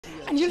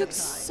And you looked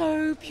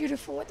so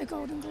beautiful at the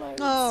Golden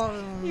Globes. Oh.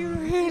 You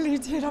really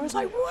did. I was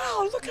like,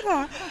 wow, look at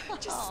her.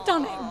 Just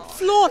stunning,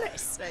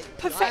 flawless,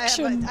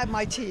 perfection. And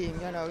my team,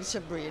 you know,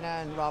 Sabrina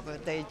and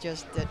Robert, they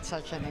just did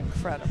such an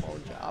incredible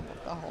job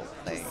of the whole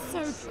thing. So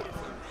beautiful.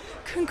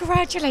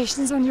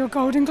 Congratulations on your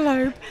Golden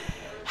Globe.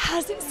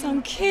 Has it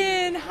sunk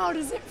in? How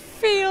does it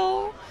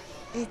feel?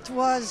 It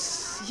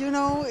was, you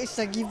know, it's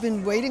like you've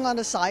been waiting on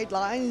the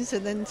sidelines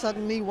and then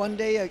suddenly one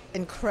day an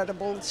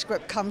incredible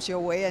script comes your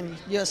way and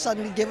you're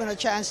suddenly given a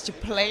chance to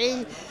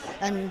play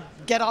and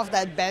get off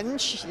that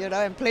bench, you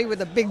know, and play with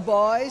the big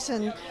boys.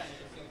 And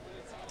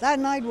that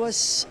night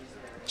was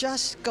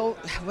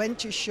went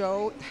to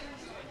show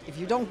if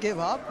you don't give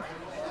up,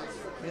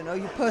 you know,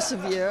 you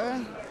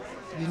persevere,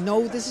 you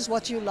know this is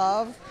what you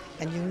love,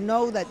 and you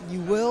know that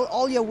you will,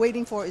 all you're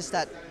waiting for is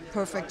that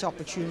perfect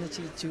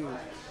opportunity to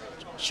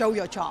show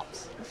your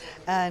chops.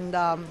 And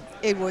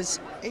it was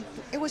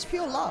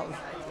pure love.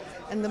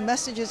 And the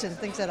messages and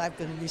things that I've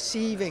been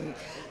receiving,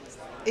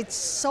 it's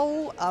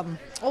so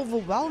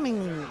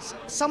overwhelming.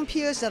 Some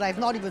peers that I've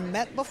not even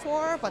met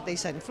before, but they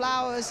send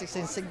flowers, they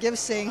send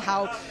gifts saying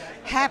how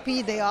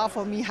happy they are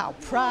for me, how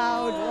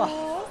proud.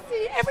 Oh,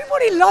 see,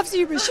 everybody loves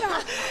you,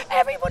 Michelle.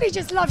 Everybody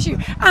just loves you.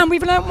 And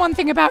we've learned one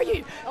thing about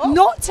you,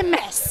 not to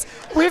mess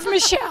with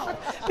Michelle,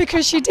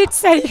 because she did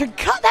say, you can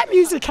cut that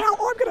music out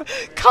or I'm going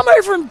to come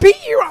over and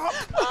beat you up.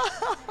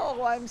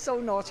 Oh, I'm so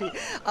naughty.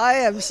 I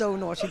am so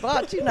naughty.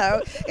 But, you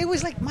know, it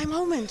was like my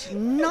moment,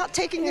 not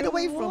taking it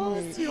away from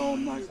me. Your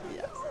moment.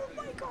 Oh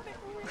my God,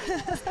 it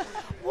was.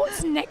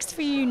 What's next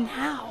for you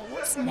now?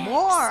 What's next?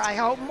 More, I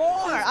hope more.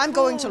 I'm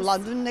going to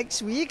London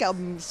next week.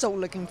 I'm so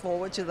looking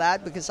forward to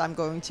that because I'm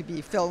going to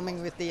be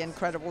filming with the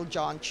incredible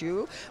John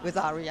Chu, with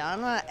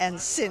Ariana and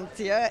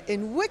Cynthia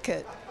in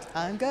Wicked.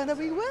 I'm going to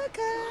be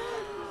Wicked.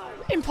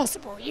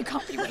 Impossible, you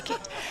can't be Wicked.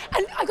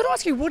 And I got to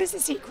ask you, what is the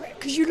secret?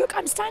 Because you look,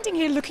 I'm standing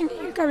here looking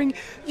at you going,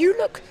 you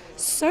look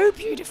so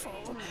beautiful.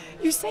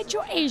 You said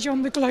your age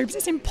on the Globes,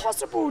 it's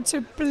impossible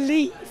to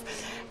believe.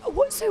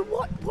 What's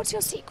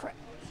your secret?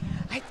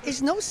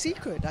 It's no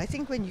secret. I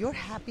think when you're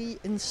happy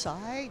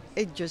inside,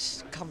 it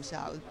just comes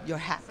out. You're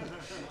happy.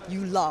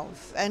 You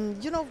love.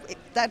 And, you know,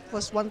 that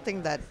was one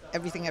thing that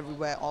Everything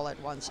Everywhere All at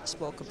Once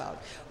spoke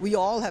about. We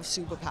all have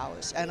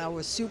superpowers. And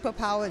our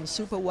superpower and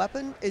super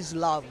weapon is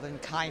love and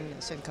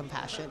kindness and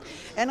compassion.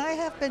 And I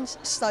have been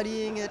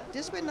studying it.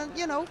 It's been,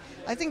 you know,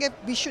 I think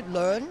we should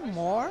learn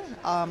more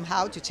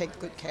how to take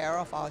good care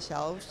of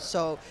ourselves.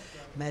 So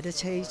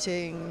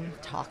meditating,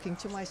 talking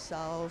to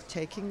myself,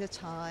 taking the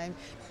time,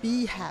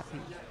 be happy.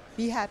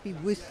 Be happy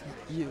with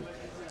you.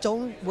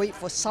 Don't wait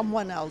for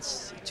someone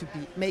else to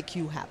make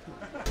you happy.